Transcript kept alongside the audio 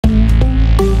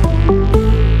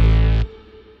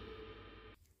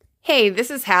Hey,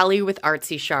 this is Hallie with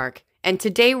Artsy Shark, and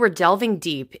today we're delving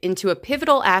deep into a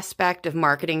pivotal aspect of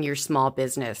marketing your small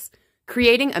business,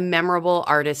 creating a memorable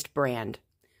artist brand.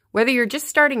 Whether you're just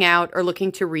starting out or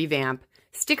looking to revamp,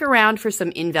 stick around for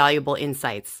some invaluable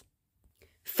insights.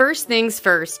 First things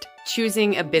first,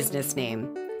 choosing a business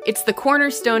name. It's the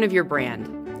cornerstone of your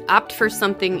brand. Opt for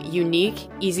something unique,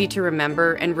 easy to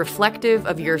remember, and reflective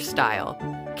of your style.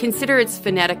 Consider its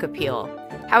phonetic appeal,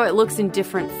 how it looks in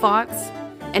different fonts,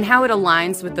 and how it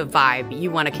aligns with the vibe you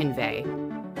want to convey.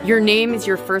 Your name is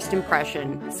your first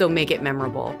impression, so make it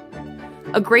memorable.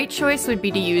 A great choice would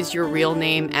be to use your real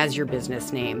name as your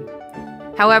business name.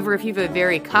 However, if you have a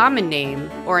very common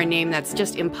name, or a name that's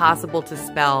just impossible to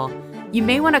spell, you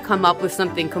may want to come up with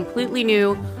something completely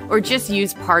new, or just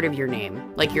use part of your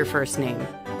name, like your first name.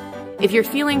 If you're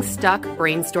feeling stuck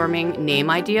brainstorming name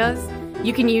ideas,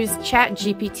 you can use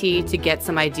ChatGPT to get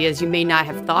some ideas you may not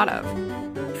have thought of.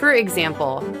 For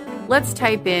example, let's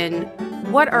type in,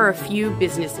 what are a few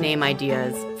business name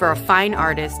ideas for a fine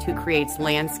artist who creates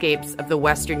landscapes of the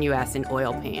Western US in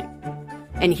oil paint?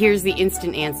 And here's the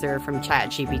instant answer from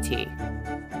ChatGPT.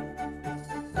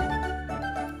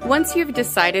 Once you've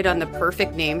decided on the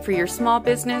perfect name for your small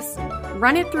business,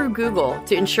 run it through Google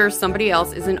to ensure somebody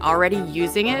else isn't already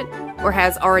using it or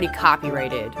has already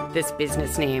copyrighted this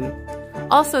business name.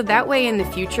 Also, that way in the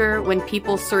future, when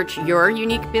people search your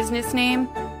unique business name,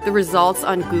 the results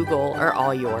on Google are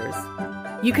all yours.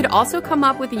 You could also come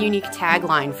up with a unique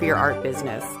tagline for your art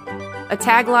business. A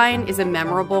tagline is a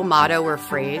memorable motto or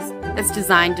phrase that's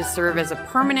designed to serve as a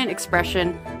permanent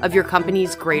expression of your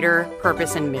company's greater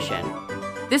purpose and mission.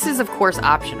 This is, of course,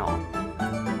 optional.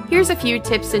 Here's a few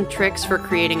tips and tricks for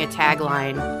creating a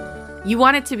tagline. You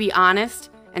want it to be honest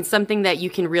and something that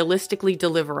you can realistically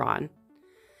deliver on.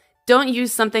 Don't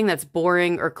use something that's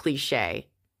boring or cliche.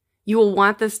 You will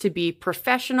want this to be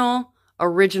professional,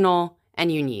 original,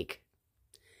 and unique.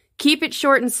 Keep it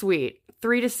short and sweet,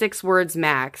 3 to 6 words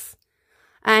max.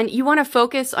 And you want to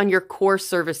focus on your core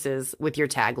services with your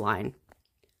tagline.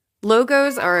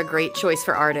 Logos are a great choice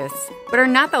for artists, but are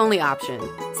not the only option.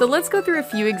 So let's go through a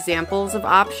few examples of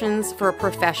options for a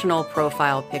professional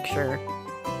profile picture.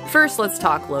 First, let's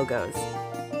talk logos.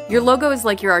 Your logo is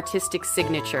like your artistic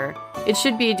signature. It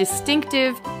should be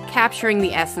distinctive, capturing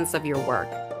the essence of your work.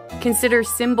 Consider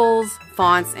symbols,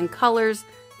 fonts, and colors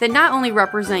that not only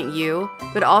represent you,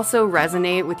 but also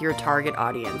resonate with your target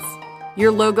audience.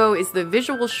 Your logo is the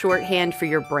visual shorthand for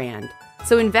your brand,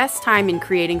 so invest time in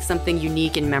creating something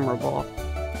unique and memorable.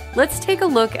 Let's take a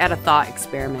look at a thought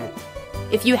experiment.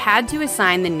 If you had to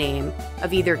assign the name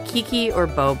of either Kiki or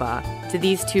Boba to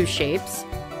these two shapes,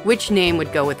 which name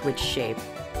would go with which shape?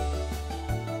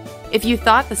 If you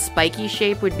thought the spiky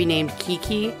shape would be named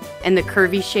Kiki and the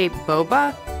curvy shape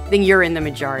Boba, then you're in the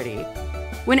majority.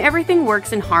 When everything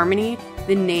works in harmony,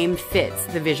 the name fits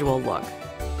the visual look.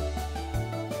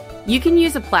 You can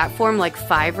use a platform like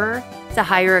Fiverr to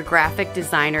hire a graphic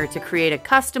designer to create a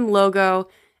custom logo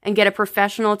and get a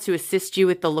professional to assist you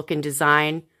with the look and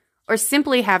design, or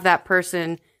simply have that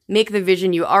person make the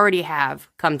vision you already have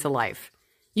come to life.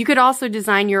 You could also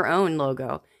design your own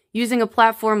logo using a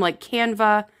platform like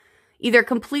Canva, either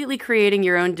completely creating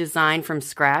your own design from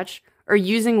scratch or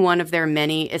using one of their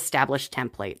many established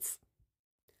templates.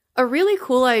 A really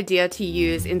cool idea to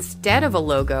use instead of a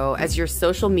logo as your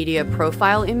social media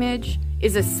profile image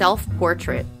is a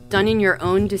self-portrait done in your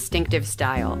own distinctive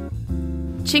style.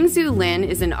 Qingzu Lin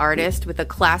is an artist with a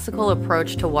classical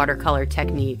approach to watercolor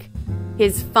technique.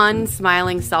 His fun,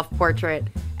 smiling self-portrait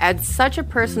adds such a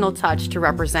personal touch to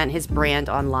represent his brand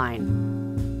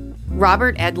online.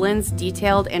 Robert Edlund's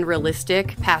detailed and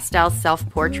realistic pastel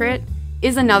self-portrait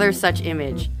is another such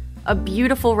image, a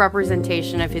beautiful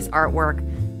representation of his artwork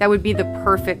that would be the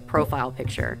perfect profile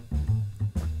picture.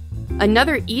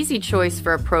 Another easy choice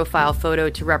for a profile photo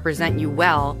to represent you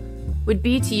well would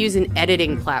be to use an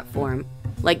editing platform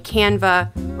like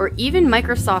Canva or even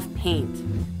Microsoft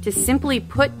Paint to simply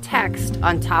put text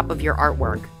on top of your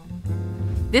artwork.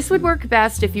 This would work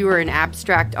best if you were an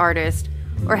abstract artist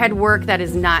or had work that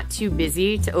is not too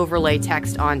busy to overlay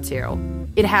text onto.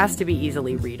 It has to be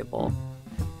easily readable.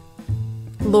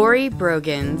 Lori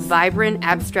Brogan's vibrant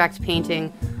abstract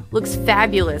painting looks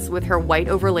fabulous with her white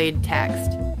overlaid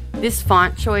text. This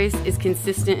font choice is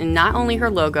consistent in not only her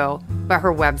logo, but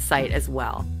her website as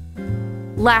well.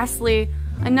 Lastly,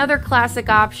 another classic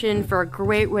option for a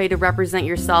great way to represent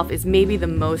yourself is maybe the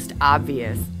most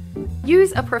obvious.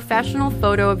 Use a professional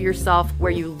photo of yourself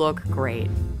where you look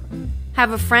great.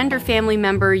 Have a friend or family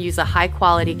member use a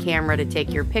high-quality camera to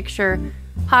take your picture,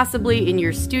 possibly in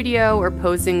your studio or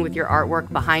posing with your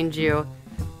artwork behind you.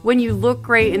 When you look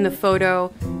great in the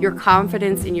photo, your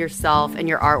confidence in yourself and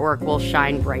your artwork will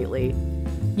shine brightly.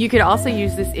 You could also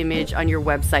use this image on your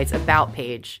website's About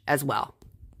page as well.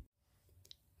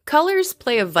 Colors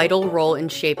play a vital role in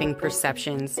shaping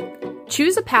perceptions.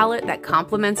 Choose a palette that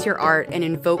complements your art and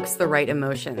invokes the right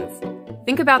emotions.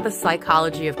 Think about the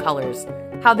psychology of colors,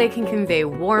 how they can convey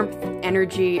warmth,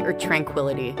 energy, or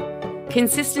tranquility.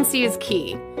 Consistency is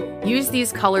key. Use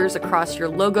these colors across your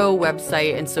logo,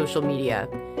 website, and social media.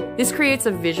 This creates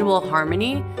a visual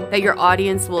harmony that your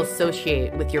audience will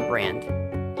associate with your brand.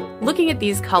 Looking at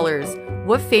these colors,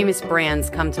 what famous brands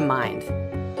come to mind?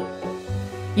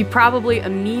 You probably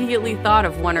immediately thought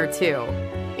of one or two.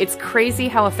 It's crazy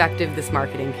how effective this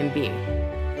marketing can be.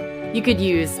 You could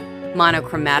use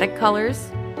monochromatic colors,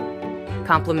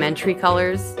 complementary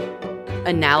colors,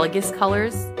 analogous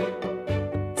colors,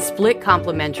 split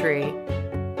complementary,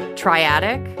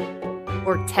 triadic,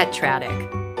 or tetradic.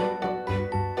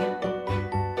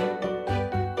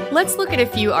 Let's look at a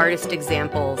few artist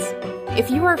examples. If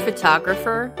you are a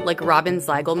photographer like Robin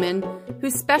Zeigelman, who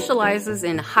specializes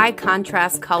in high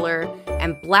contrast color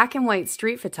and black and white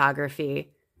street photography,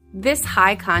 this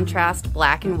high contrast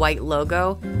black and white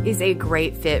logo is a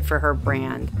great fit for her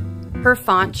brand. Her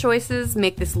font choices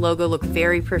make this logo look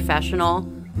very professional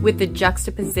with the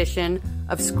juxtaposition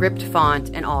of script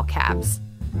font and all caps.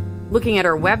 Looking at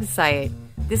her website,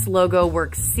 this logo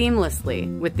works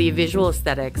seamlessly with the visual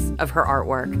aesthetics of her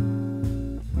artwork.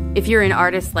 If you're an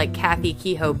artist like Kathy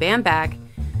Kehoe Bamback,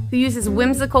 who uses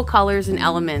whimsical colors and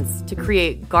elements to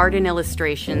create garden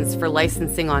illustrations for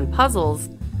licensing on puzzles,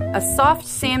 a soft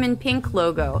salmon pink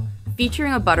logo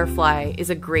featuring a butterfly is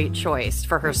a great choice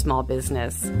for her small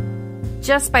business.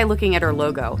 Just by looking at her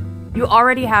logo, you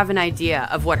already have an idea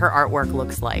of what her artwork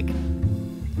looks like.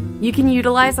 You can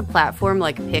utilize a platform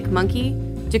like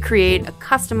PicMonkey to create a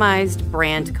customized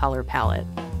brand color palette.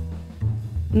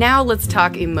 Now let's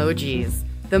talk emojis,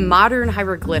 the modern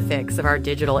hieroglyphics of our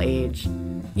digital age.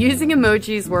 Using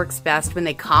emojis works best when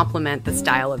they complement the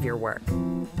style of your work.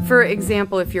 For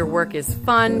example, if your work is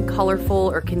fun, colorful,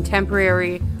 or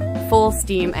contemporary, full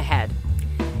steam ahead.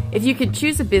 If you could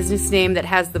choose a business name that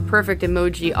has the perfect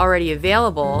emoji already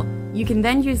available, you can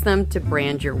then use them to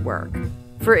brand your work.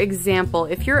 For example,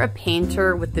 if you're a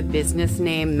painter with the business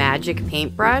name Magic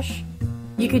Paintbrush,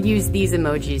 you could use these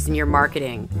emojis in your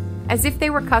marketing, as if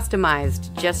they were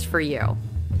customized just for you.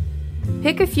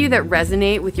 Pick a few that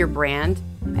resonate with your brand,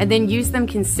 and then use them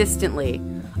consistently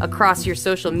across your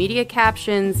social media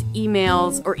captions,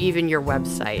 emails, or even your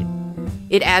website.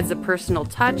 It adds a personal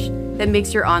touch that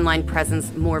makes your online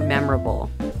presence more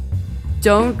memorable.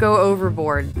 Don't go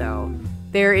overboard, though.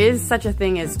 There is such a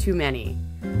thing as too many,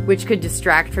 which could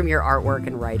distract from your artwork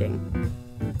and writing.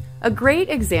 A great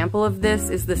example of this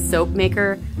is the soap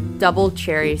maker Double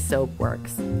Cherry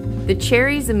Soapworks. The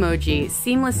cherries emoji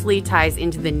seamlessly ties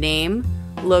into the name,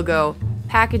 logo,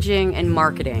 packaging, and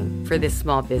marketing for this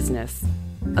small business.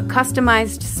 A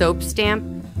customized soap stamp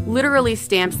literally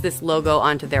stamps this logo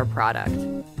onto their product.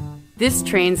 This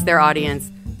trains their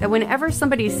audience that whenever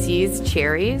somebody sees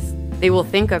cherries, they will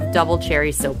think of Double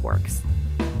Cherry Soapworks.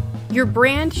 Your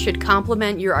brand should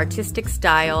complement your artistic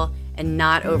style and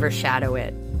not overshadow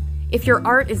it. If your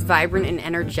art is vibrant and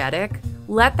energetic,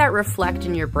 let that reflect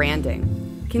in your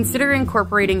branding. Consider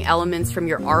incorporating elements from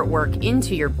your artwork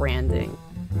into your branding.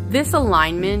 This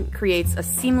alignment creates a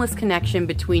seamless connection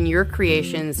between your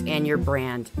creations and your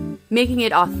brand, making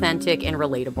it authentic and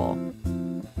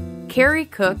relatable. Carrie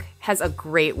Cook has a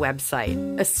great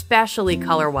website, especially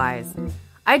color-wise.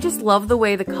 I just love the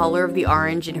way the color of the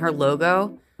orange in her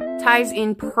logo ties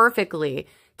in perfectly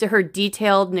to her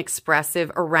detailed and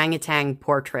expressive orangutan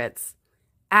portraits.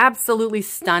 Absolutely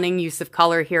stunning use of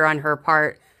color here on her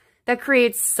part that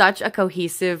creates such a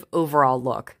cohesive overall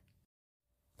look.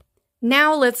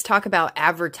 Now let's talk about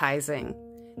advertising,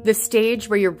 the stage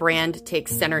where your brand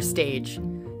takes center stage.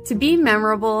 To be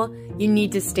memorable, you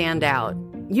need to stand out.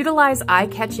 Utilize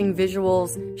eye-catching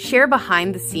visuals, share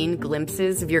behind-the-scene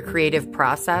glimpses of your creative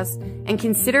process, and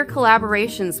consider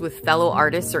collaborations with fellow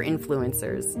artists or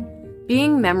influencers.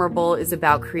 Being memorable is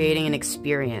about creating an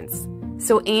experience,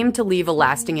 so aim to leave a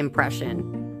lasting impression.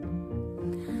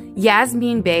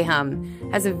 Yasmin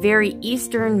Beham has a very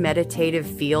Eastern meditative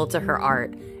feel to her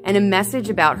art and a message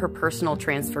about her personal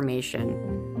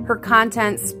transformation. Her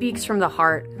content speaks from the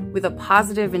heart with a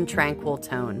positive and tranquil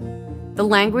tone. The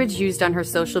language used on her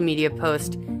social media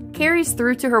post carries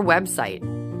through to her website,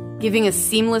 giving a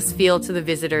seamless feel to the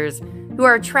visitors who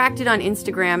are attracted on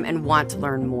Instagram and want to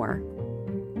learn more.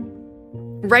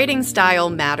 Writing style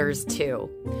matters too.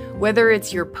 Whether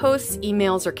it's your posts,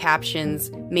 emails, or captions,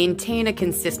 maintain a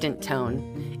consistent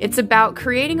tone. It's about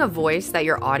creating a voice that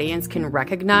your audience can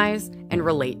recognize and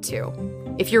relate to.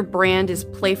 If your brand is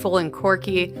playful and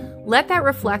quirky, let that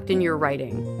reflect in your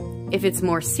writing. If it's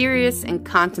more serious and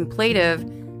contemplative,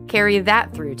 carry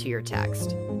that through to your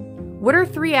text. What are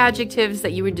 3 adjectives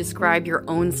that you would describe your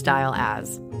own style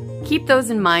as? Keep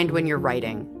those in mind when you're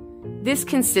writing. This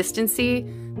consistency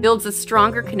builds a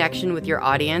stronger connection with your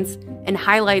audience and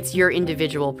highlights your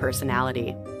individual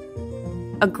personality.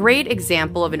 A great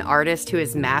example of an artist who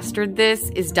has mastered this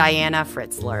is Diana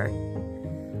Fritzler.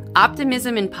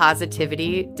 Optimism and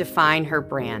positivity define her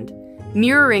brand,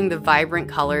 mirroring the vibrant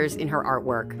colors in her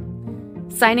artwork.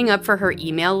 Signing up for her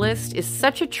email list is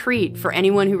such a treat for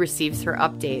anyone who receives her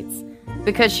updates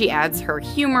because she adds her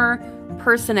humor,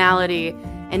 personality,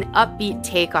 and upbeat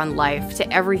take on life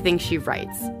to everything she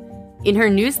writes. In her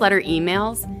newsletter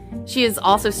emails, she has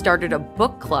also started a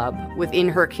book club within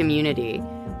her community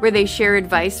where they share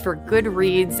advice for good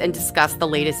reads and discuss the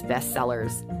latest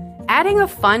bestsellers. Adding a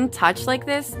fun touch like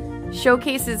this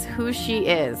showcases who she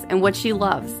is and what she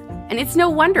loves, and it's no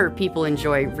wonder people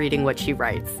enjoy reading what she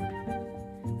writes.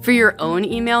 For your own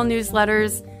email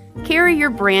newsletters, carry your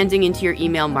branding into your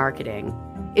email marketing.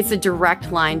 It's a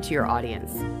direct line to your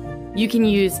audience. You can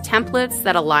use templates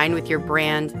that align with your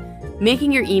brand,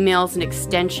 making your emails an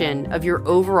extension of your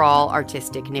overall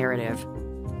artistic narrative.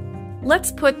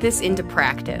 Let's put this into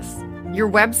practice. Your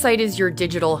website is your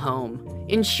digital home.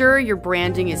 Ensure your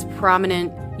branding is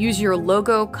prominent. Use your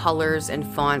logo, colors, and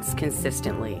fonts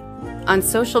consistently. On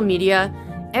social media,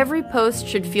 every post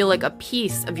should feel like a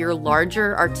piece of your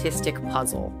larger artistic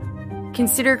puzzle.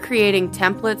 Consider creating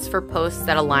templates for posts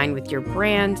that align with your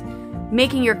brand,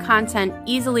 making your content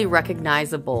easily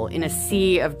recognizable in a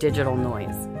sea of digital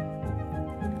noise.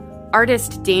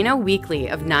 Artist Dana Weekly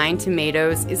of 9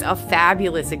 Tomatoes is a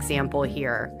fabulous example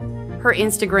here. Her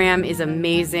Instagram is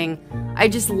amazing. I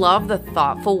just love the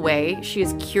thoughtful way she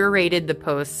has curated the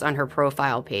posts on her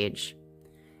profile page.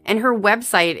 And her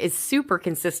website is super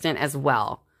consistent as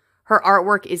well. Her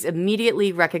artwork is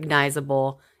immediately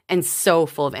recognizable and so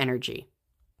full of energy.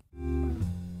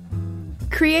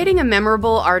 Creating a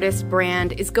memorable artist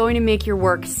brand is going to make your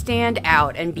work stand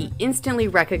out and be instantly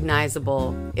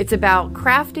recognizable. It's about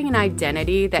crafting an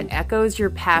identity that echoes your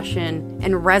passion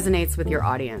and resonates with your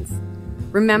audience.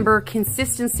 Remember,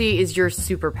 consistency is your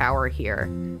superpower here.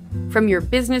 From your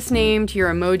business name to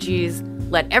your emojis,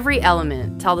 let every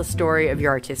element tell the story of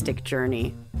your artistic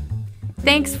journey.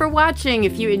 Thanks for watching.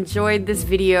 If you enjoyed this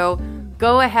video,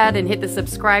 go ahead and hit the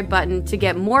subscribe button to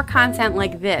get more content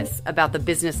like this about the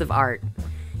business of art.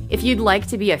 If you'd like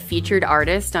to be a featured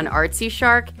artist on Artsy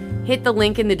Shark, hit the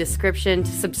link in the description to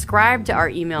subscribe to our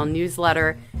email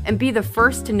newsletter and be the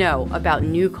first to know about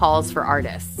new calls for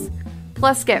artists.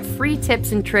 Plus, get free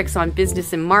tips and tricks on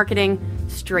business and marketing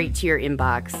straight to your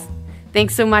inbox.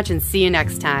 Thanks so much and see you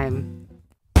next time.